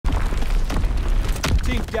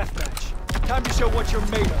Team deathmatch. Time to show what you're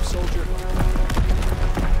made of, soldier.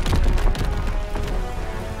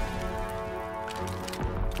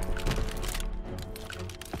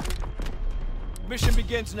 Mission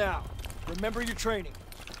begins now. Remember your training.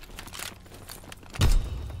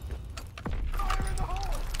 Fire in the hole!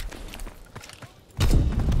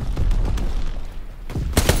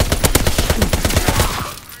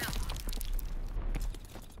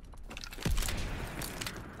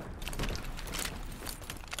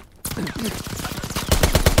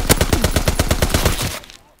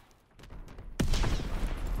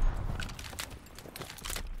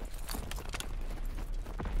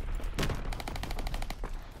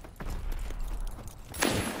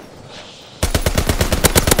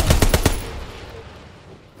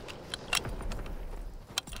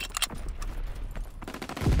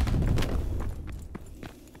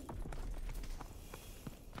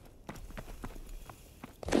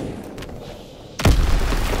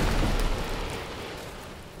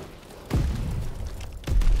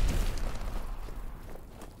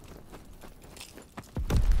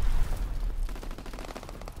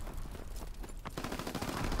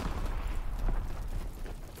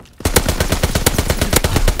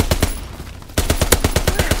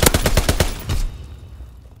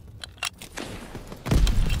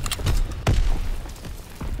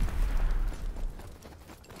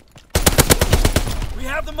 We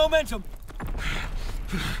have the momentum.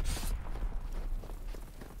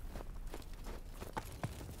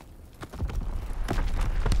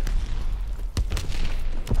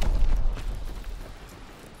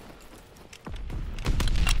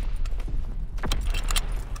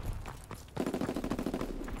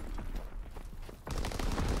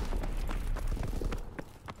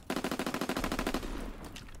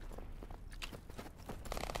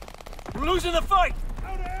 We're losing the fight.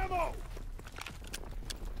 Out of ammo!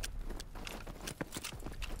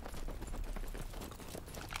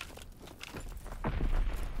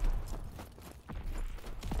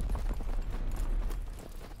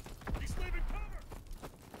 He's leaving cover!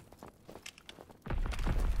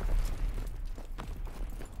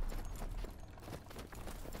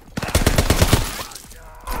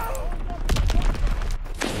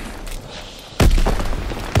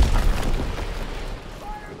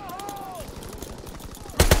 Fire in the hole!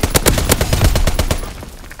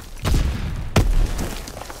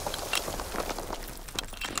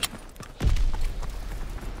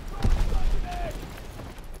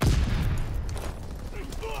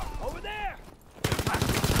 Over there!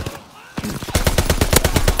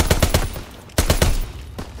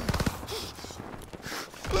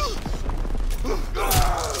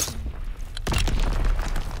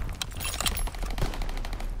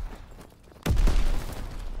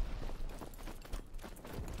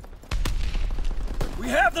 We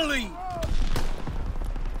have the lead.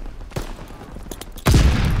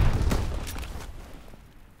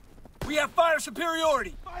 We have fire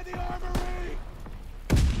superiority. By the armory!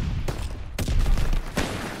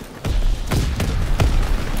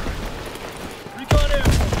 Recon air.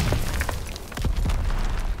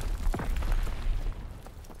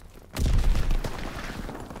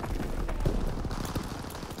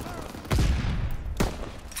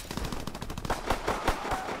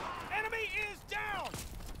 Enemy is down!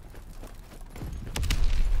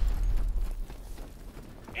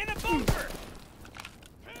 In a bunker!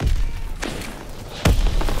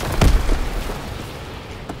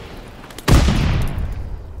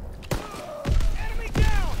 Enemy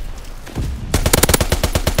down!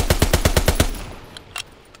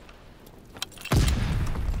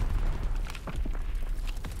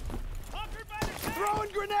 Conquered by the tank!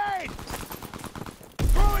 Throwing grenade!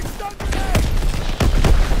 Throwing stun grenade!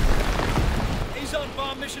 Azon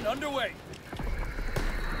bomb mission underway.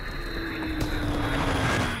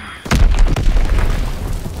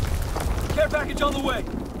 Care package on the way.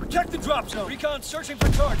 Protect the drop zone. Recon searching for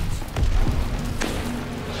targets.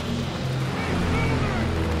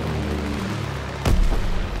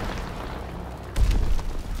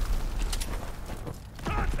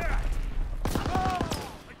 Contact! Oh,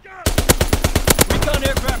 I got him! Recon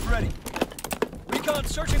aircraft ready. Recon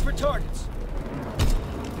searching for targets.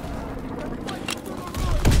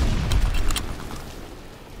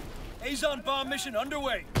 Azon bomb mission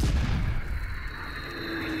underway.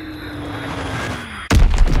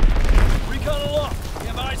 Recon aloft. We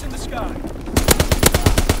have eyes in the sky.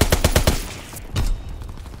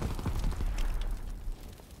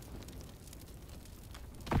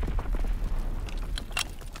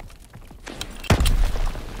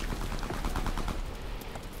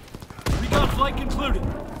 Recon flight concluded.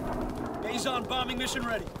 Azon bombing mission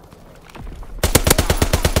ready.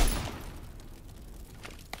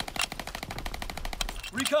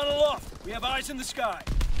 Recon aloft. We have eyes in the sky.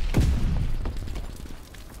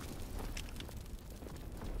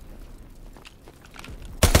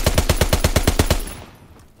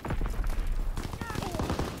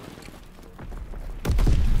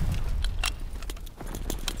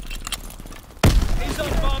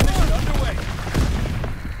 Azon bomb mission underway.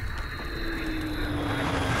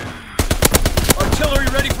 Artillery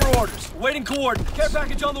ready for orders. Awaiting coordinates. Care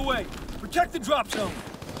package on the way. Protect the drop zone.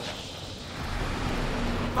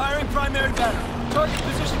 Firing primary battery. Target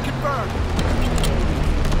position confirmed.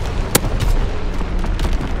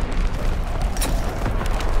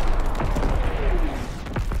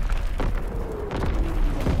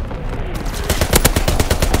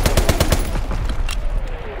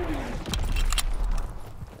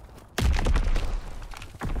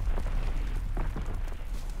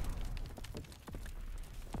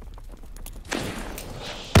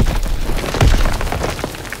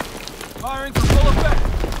 Firing for full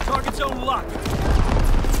effect. Target zone locked.